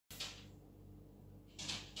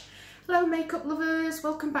Hello makeup lovers,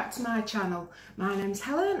 welcome back to my channel. My name's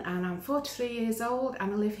Helen and I'm 43 years old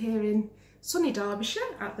and I live here in sunny Derbyshire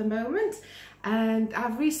at the moment, and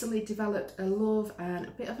I've recently developed a love and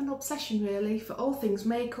a bit of an obsession really for all things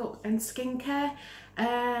makeup and skincare,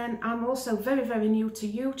 and I'm also very new to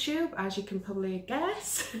YouTube, as you can probably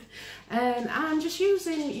guess. And I'm just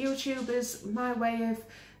using YouTube as my way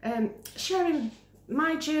of sharing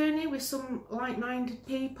my journey with some like-minded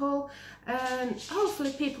people, and hopefully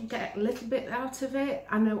people get a little bit out of it.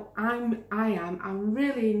 I know I'm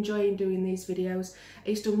really enjoying doing these videos.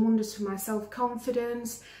 It's done wonders for my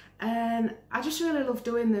self-confidence and I just really love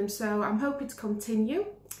doing them, so I'm hoping to continue.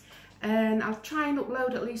 And I'll try and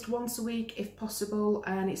upload at least once a week if possible,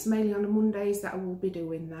 and it's mainly on the Mondays that I will be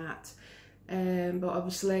doing that. But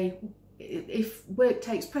obviously if work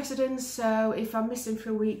takes precedence, so if I'm missing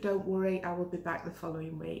for a week, don't worry, I will be back the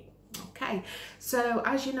following week. Okay, so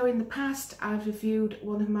as you know, in the past I've reviewed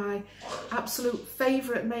one of my absolute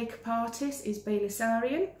favourite makeup artists is Bailey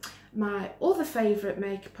Sarian. My other favourite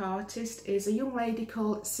makeup artist is a young lady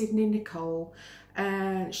called Sydney Nicole,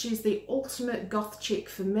 and she's the ultimate goth chick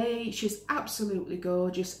for me. She's absolutely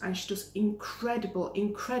gorgeous and she does incredible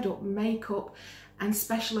makeup and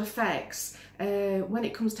special effects. When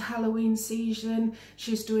it comes to Halloween season,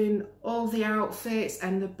 she's doing all the outfits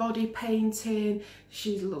and the body painting.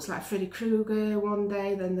 She looks like Freddy Krueger one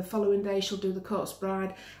day, then the following day she'll do the Corpse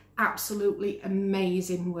Bride. Absolutely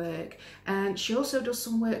amazing work. And she also does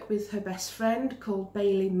some work with her best friend called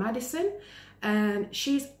Bailey Madison, and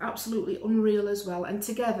she's absolutely unreal as well, and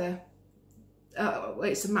together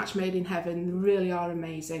it's a match made in heaven. They really are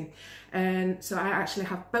amazing. And so I actually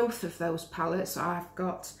have both of those palettes. So I've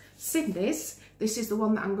got Sydney's, this is the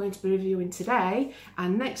one that I'm going to be reviewing today,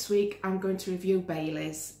 and next week I'm going to review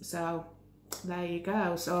Bailey's. So there you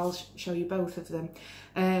go, so I'll show you both of them.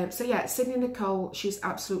 So yeah, Sydney Nicole, she's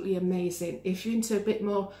absolutely amazing. If you're into a bit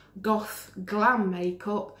more goth glam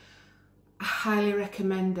makeup, I highly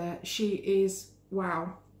recommend her. She is,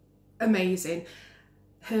 wow, amazing.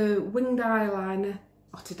 Her winged eyeliner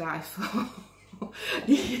are to die for.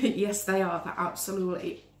 Yes, they are. They're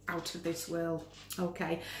absolutely out of this world.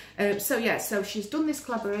 Okay, so yeah, so she's done this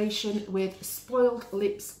collaboration with Spoiled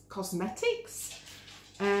Lips Cosmetics,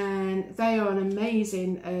 and they are an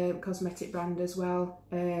amazing cosmetic brand as well.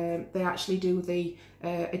 They actually do the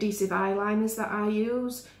adhesive eyeliners that I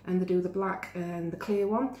use, and they do the black and the clear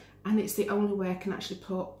one, and it's the only way I can actually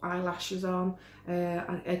put eyelashes on.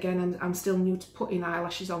 Again, I'm still new to putting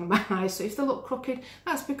eyelashes on my eyes, so if they look crooked,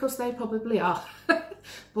 that's because they probably are.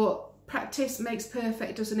 But practice makes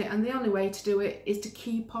perfect, doesn't it? And the only way to do it is to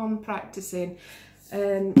keep on practicing.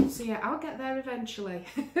 So yeah, I'll get there eventually.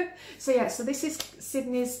 So yeah, so this is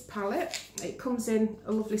Sydney's palette. It comes in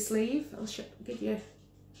a lovely sleeve. I'll give you,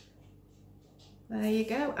 there you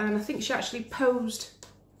go. And I think she actually posed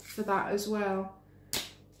for that as well.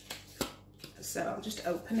 So I'll just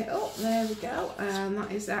open it up, there we go, and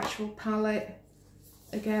that is the actual palette.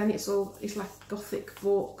 Again, it's like gothic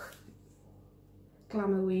book,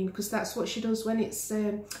 Glam-O-Ween, because that's what she does when it's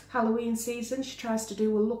Halloween season. She tries to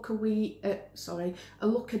do a look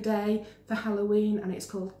a day for Halloween, and it's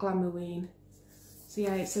called Glam-O-Ween. So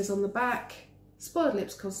yeah, it says on the back, Spoiled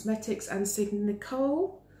Lips Cosmetics and Sydney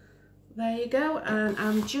Nicole. There you go, and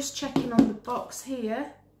I'm just checking on the box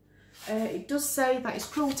here. It does say that it's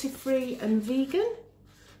cruelty-free and vegan.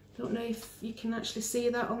 Don't know if you can actually see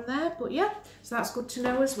that on there, but yeah, so that's good to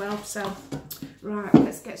know as well. So right,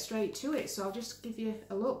 let's get straight to it. So I'll just give you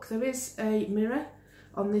a look. There is a mirror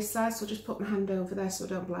on this side, so I'll just put my hand over there so I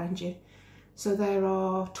don't blind you. So there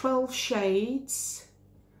are 12 shades.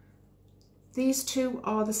 These two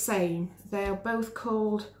are the same. They are both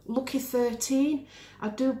called Lucky 13. I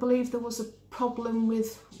do believe there was a problem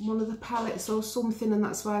with one of the palettes or something, and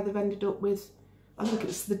that's why they've ended up with, I think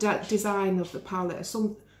it's the design of the palette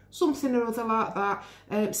or something or other like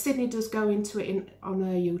that. Sydney does go into it on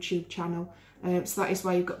her YouTube channel, so that is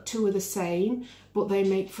why you've got two of the same, but they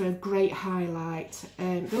make for a great highlight.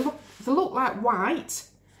 They look like white,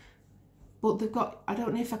 but they've got, I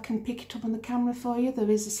don't know if I can pick it up on the camera for you,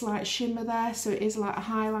 there is a slight shimmer there, so it is like a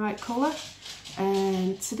highlight colour.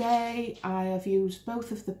 And today I have used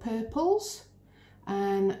both of the purples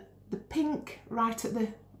and the pink right at the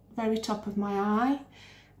very top of my eye.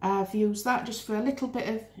 I've used that just for a little bit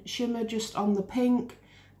of shimmer just on the pink,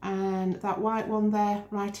 and that white one there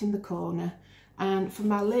right in the corner. And for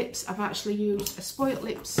my lips, I've actually used a Spoiled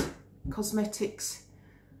Lips Cosmetics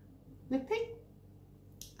lippy.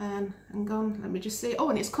 And hang on, let me just see. Oh,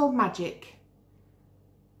 and it's called Magic.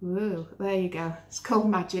 Whoa, there you go. It's called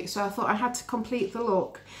Magic. So I thought I had to complete the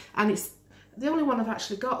look, and it's the only one I've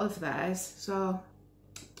actually got of theirs. So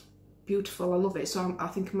beautiful. I love it, so I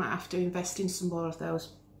think I might have to invest in some more of those.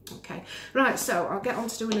 Okay, right, so I'll get on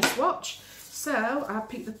to doing a swatch. So I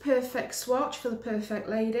picked the perfect swatch for the perfect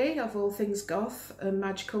lady of all things goth and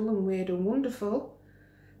magical and weird and wonderful.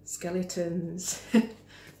 Skeletons.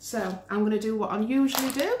 So I'm going to do what I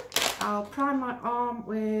usually do. I'll prime my arm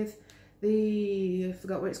with the, I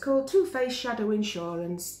forgot what it's called, Too Faced Shadow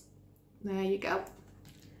Insurance. There you go.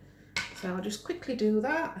 So I'll just quickly do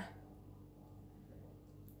that.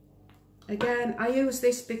 Again, I use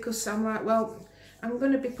this because I'm like, well, I'm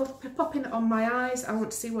going to be popping it on my eyes. I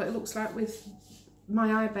want to see what it looks like with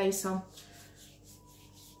my eye base on.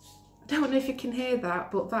 I don't know if you can hear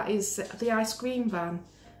that, but that is the ice cream van.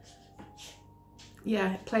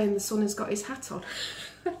 Yeah, playing The Sun Has Got His Hat On.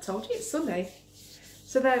 I told you it's sunny.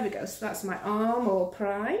 So there we go. So that's my arm all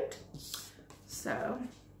primed. So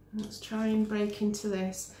let's try and break into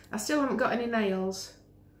this. I still haven't got any nails.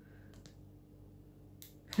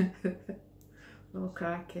 Oh,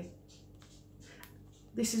 crikey.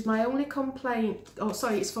 This is my only complaint. Oh,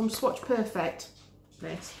 sorry, it's from Swatch Perfect.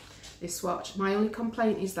 This swatch. My only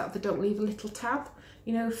complaint is that they don't leave a little tab,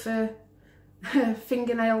 you know, for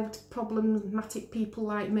fingernail problematic people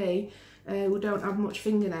like me who don't have much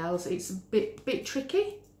fingernails. It's a bit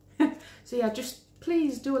tricky. So yeah, just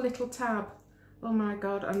please do a little tab. Oh my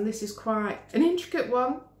god, and this is quite an intricate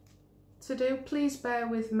one to do. Please bear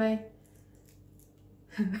with me.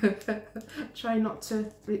 Try not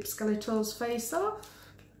to rip Skeletor's face off.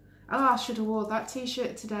 Oh, I should have wore that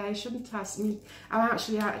t-shirt today, shouldn't I?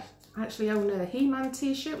 I actually own a He-Man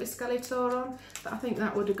t-shirt with Skeletor on, but I think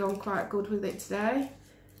that would have gone quite good with it today.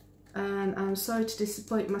 And I'm sorry to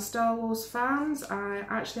disappoint my Star Wars fans. I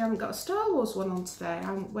actually haven't got a Star Wars one on today.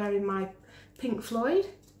 I'm wearing my Pink Floyd.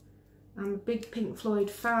 I'm a big Pink Floyd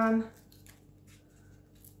fan.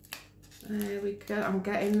 There we go, I'm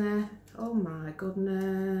getting there. Oh my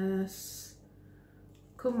goodness.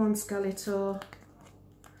 Come on, Skeletor.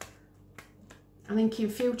 I think in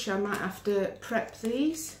future I might have to prep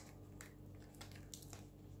these.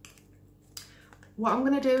 What I'm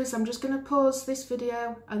going to do is I'm just going to pause this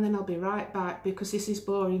video and then I'll be right back, because this is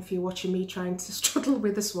boring if you're watching me trying to struggle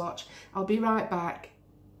with the swatch. I'll be right back.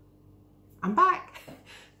 I'm back.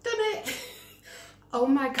 Done it. Oh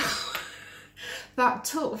my god. That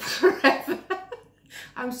took forever.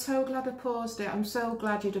 I'm so glad I paused it. I'm so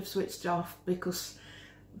glad you'd have switched off, because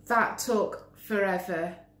that took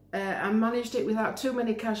forever. I managed it without too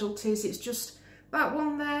many casualties. It's just that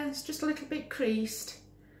one there, it's just a little bit creased,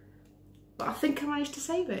 but I think I managed to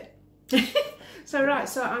save it. So right,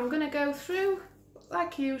 so I'm going to go through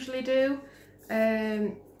like I usually do.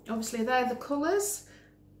 Obviously they're the colours.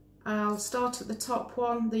 I'll start at the top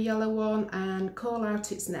one, the yellow one, and call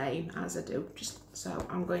out its name as I do. So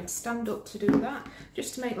I'm going to stand up to do that,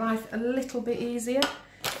 just to make life a little bit easier.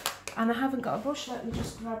 And I haven't got a brush, let me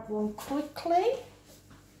just grab one quickly.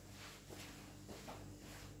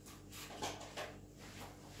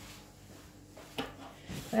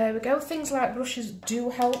 There we go. Things like brushes do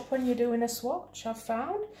help when you're doing a swatch, I've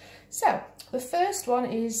found. So the first one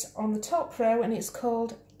is on the top row and it's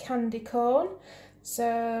called Candy Corn.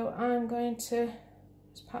 So I'm going to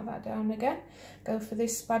just pat that down again. Go for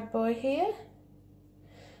this bad boy here.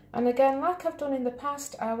 And again, like I've done in the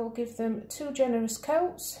past, I will give them 2 generous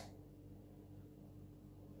coats.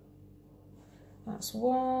 That's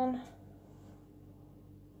one.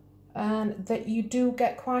 And that you do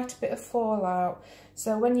get quite a bit of fallout.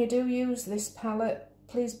 So when you do use this palette,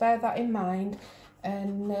 please bear that in mind,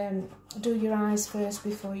 and do your eyes first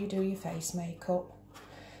before you do your face makeup.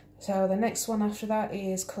 So the next one after that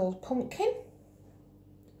is called Pumpkin.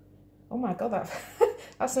 Oh my god,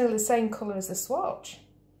 that's nearly the same colour as the swatch.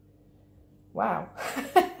 Wow.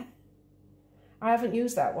 I haven't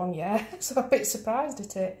used that one yet, so I'm a bit surprised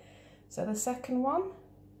at it. So the second one,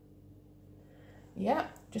 yeah,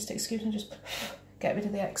 just excuse me, just get rid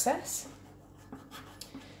of the excess.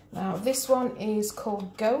 Now this one is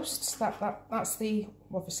called Ghosts. That's the,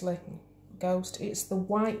 obviously, Ghost. It's the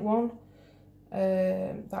white one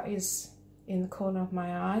that is in the corner of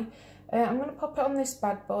my eye. I'm going to pop it on this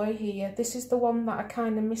bad boy here. This is the one that I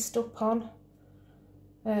kind of messed up on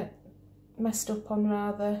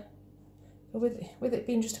rather. With it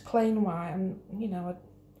being just a plain white, and you know,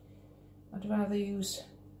 I'd rather use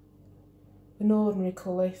an ordinary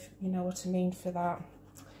colour, if you know what I mean, for that.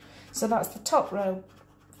 So that's the top row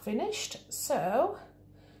finished. So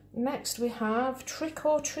next we have Trick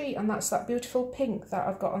or Treat, and that's that beautiful pink that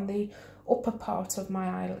I've got on the upper part of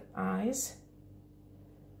my eyes.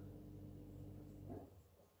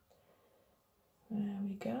 There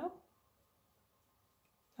we go.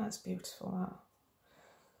 That's beautiful, that.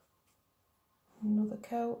 Another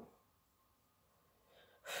coat.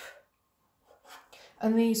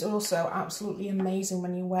 And these are also absolutely amazing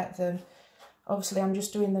when you wet them. Obviously I'm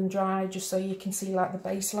just doing them dry just so you can see like the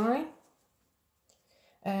baseline.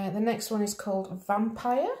 The next one is called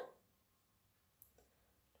Vampire.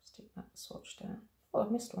 Just take that swatch down. Oh,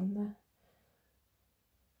 I've missed one there.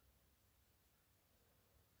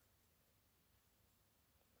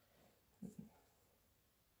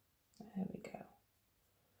 There we go.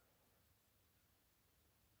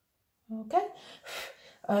 Okay.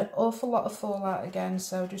 An awful lot of fallout again,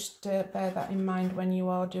 so just bear that in mind when you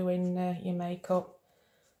are doing your makeup.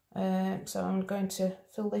 So I'm going to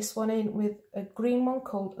fill this one in with a green one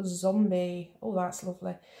called Zombie. Oh, that's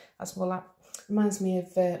lovely. That's more like, reminds me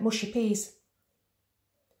of mushy peas.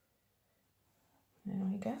 There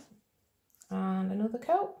we go. And another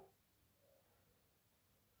coat.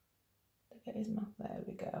 Look at his mouth. There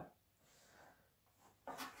we go.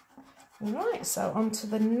 Right, so on to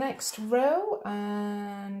the next row,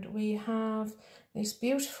 and we have this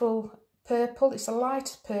beautiful purple. It's a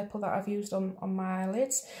light purple that I've used on my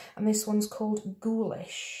eyelids, and this one's called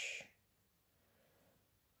Ghoulish.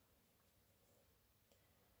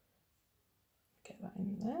 Get that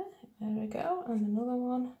in there. There we go, and another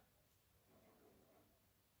one.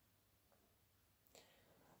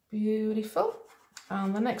 Beautiful.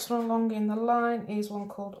 And the next one along in the line is one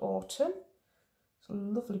called Autumn. It's a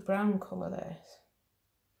lovely brown colour there.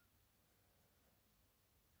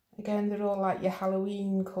 Again, they're all like your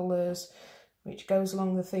Halloween colours, which goes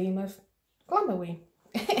along the theme of Glam-O-Ween.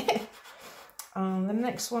 And the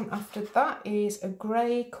next one after that is a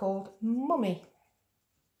grey called Mummy.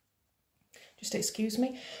 Just excuse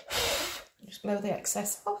me, just blow the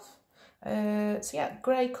excess off. So yeah,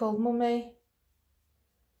 grey called Mummy.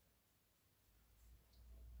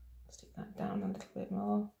 Stick that down a little bit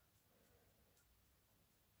more.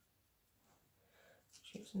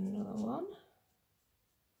 Choose another one.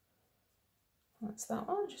 That's that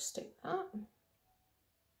one, just stick that.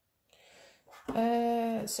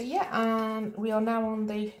 So yeah, and we are now on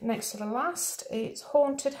the next to the last. It's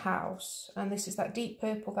Haunted House, and this is that deep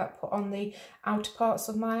purple that I put on the outer parts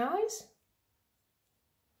of my eyes.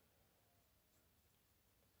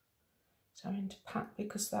 So I'm going to pat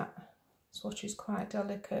because that swatch is quite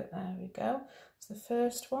delicate. There we go. That's the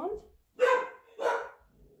first one.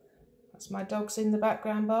 That's my dogs in the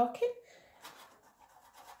background barking.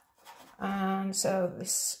 And so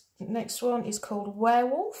this next one is called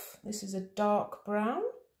Werewolf. This is a dark brown.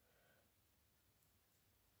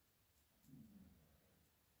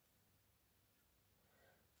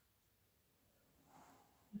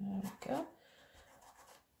 There we go.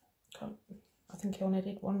 I think I only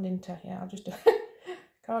did one, didn't I? Yeah, I'll just do it.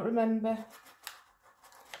 Can't remember.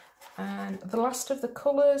 And the last of the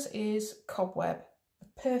colours is Cobweb.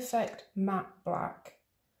 A perfect matte black.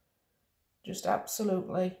 Just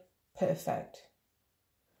absolutely perfect.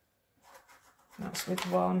 That's with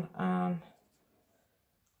one, and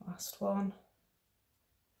last one.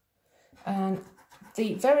 And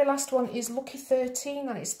the very last one is Lucky 13,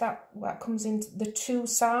 and it's that comes in the two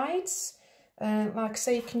sides. Like I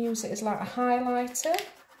say, you can use it as like a highlighter.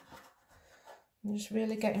 I'm just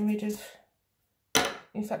really getting rid of,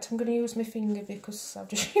 in fact I'm going to use my finger because I've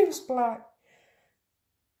just used black.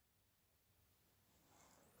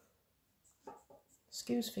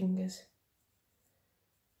 Excuse fingers.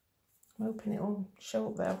 I'm hoping it'll show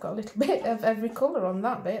up there. I've got a little bit of every colour on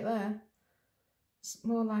that bit there. It's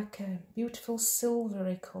more like a beautiful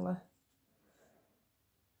silvery colour.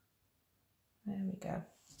 There we go.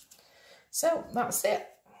 So that's it.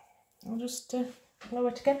 I'll just blow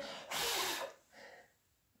it again.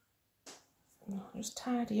 I'll just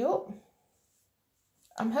tidy up.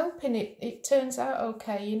 I'm hoping it turns out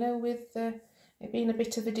okay, you know, with it being a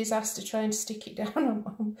bit of a disaster trying to stick it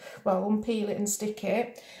down, well, unpeel it and stick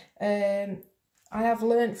it. I have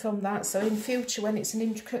learnt from that, so in future when it's an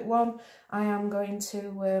intricate one, I am going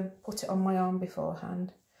to put it on my arm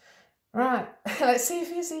beforehand. Right, let's see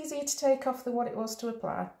if it's easier to take off than what it was to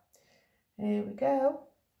apply. Here we go.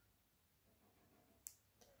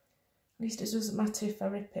 At least it doesn't matter if I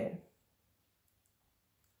rip it.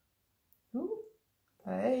 Ooh,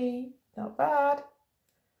 hey, not bad.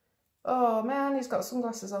 Oh man, he's got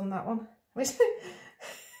sunglasses on, that one.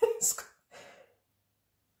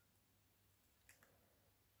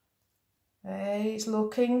 Hey, it's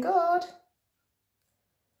looking good.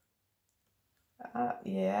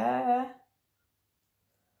 Yeah.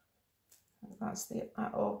 That's that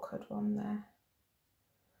awkward one there.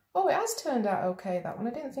 Oh, it has turned out okay, that one.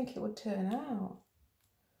 I didn't think it would turn out.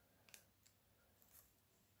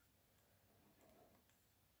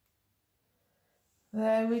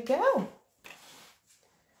 There we go.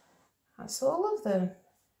 That's all of them.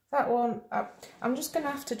 that one, I'm just going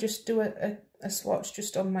to have to just do a swatch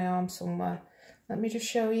just on my arm somewhere. Let me just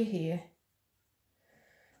show you here,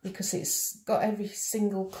 because it's got every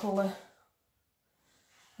single colour.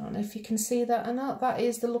 I don't know if you can see that or not. That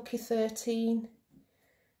is the Lucky 13.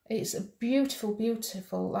 It's a beautiful,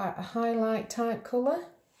 beautiful, like a highlight type colour.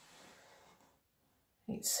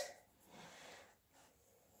 It's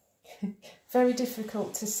very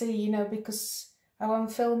difficult to see, you know, because how I'm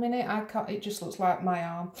filming it, I can't, it just looks like my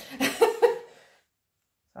arm. So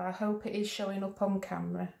I hope it is showing up on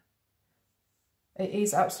camera. It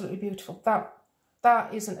is absolutely beautiful.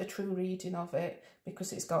 That isn't a true reading of it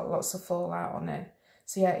because it's got lots of fallout on it.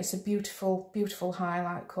 So yeah, it's a beautiful, beautiful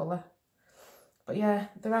highlight colour. But yeah,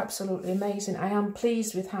 they're absolutely amazing. I am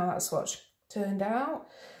pleased with how that swatch turned out.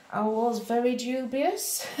 I was very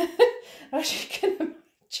dubious, as you can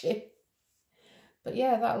imagine. But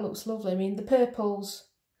yeah, that looks lovely. I mean, the purples,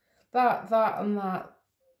 that and that,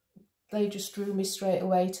 they just drew me straight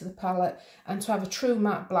away to the palette. And to have a true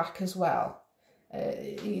matte black as well,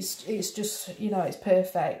 it's just, you know, it's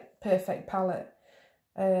perfect palette.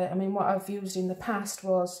 I mean, what I've used in the past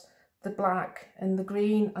was the black and the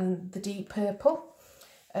green and the deep purple.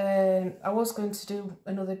 I was going to do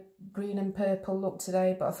another green and purple look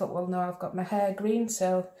today, but I thought, well, no, I've got my hair green,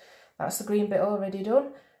 so that's the green bit already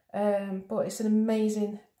done. But it's an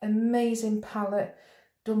amazing, amazing palette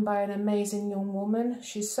done by an amazing young woman.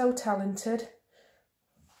 She's so talented,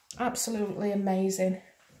 absolutely amazing.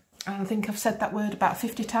 And I think I've said that word about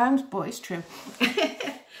 50 times, but it's true.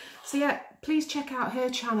 So yeah, please check out her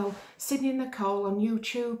channel, Sydney Nicole, on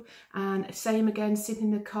YouTube, and same again, Sydney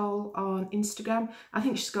Nicole on Instagram. I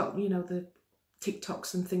think she's got, you know, the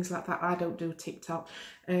TikToks and things like that. I don't do TikTok.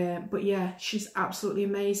 But yeah, she's absolutely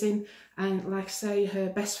amazing. And like I say, her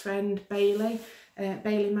best friend, Bailey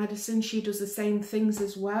Madison, she does the same things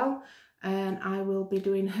as well. And I will be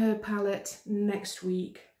doing her palette next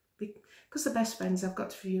week. Because they're best friends, I've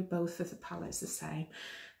got to review both of the palettes the same.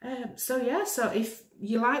 So yeah, so if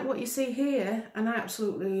you like what you see here, and I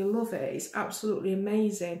absolutely love it, it's absolutely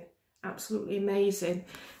amazing,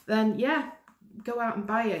 then yeah, go out and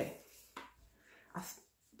buy it. I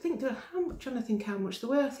think they're, I'm trying to think how much they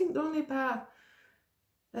were. I think they're only about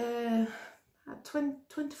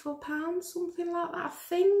 £24, something like that, I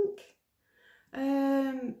think.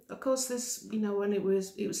 Of course, there's, you know, when it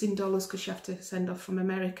was in dollars because you have to send off from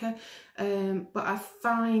America. But I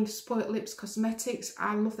find Spoilt Lips Cosmetics,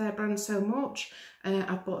 I love their brand so much.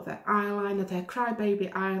 I bought their eyeliner, their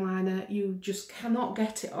Crybaby eyeliner. You just cannot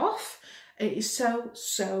get it off. It is so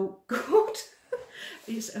good.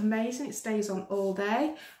 It's amazing. It stays on all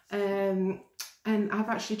day. And I've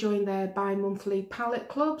actually joined their bi-monthly palette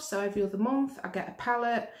club. So every other month I get a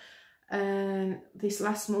palette. And this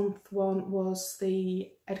last month one was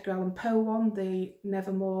the Edgar Allan Poe one, the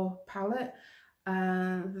Nevermore palette,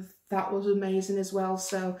 and that was amazing as well.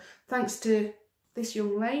 So thanks to this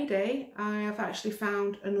young lady, I have actually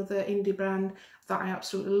found another indie brand that I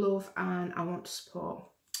absolutely love and I want to support.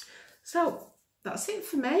 So that's it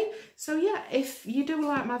for me. So yeah, if you do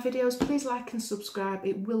like my videos, please like and subscribe.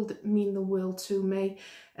 It will mean the world to me.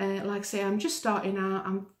 Like I say, I'm just starting out.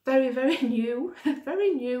 I'm very new, very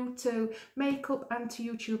new to makeup and to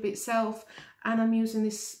YouTube itself. And I'm using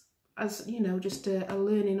this as, you know, just a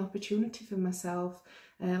learning opportunity for myself.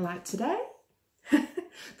 Like today.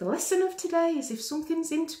 The lesson of today is if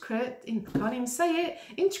something's intricate, I can't even say it,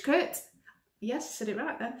 intricate, yes, I said it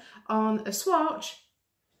right then, on a swatch,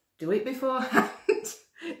 do it beforehand.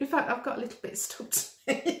 In fact, I've got a little bit stuck to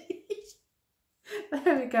me.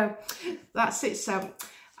 There we go. That's it. So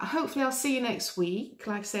hopefully I'll see you next week.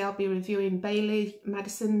 Like I say, I'll be reviewing Bailey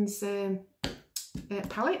Madison's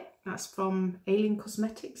palette. That's from Alien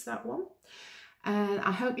Cosmetics, that one. And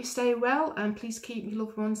I hope you stay well and please keep your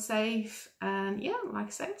loved ones safe. And yeah, like I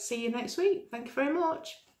said, see you next week. Thank you very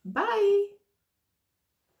much. Bye.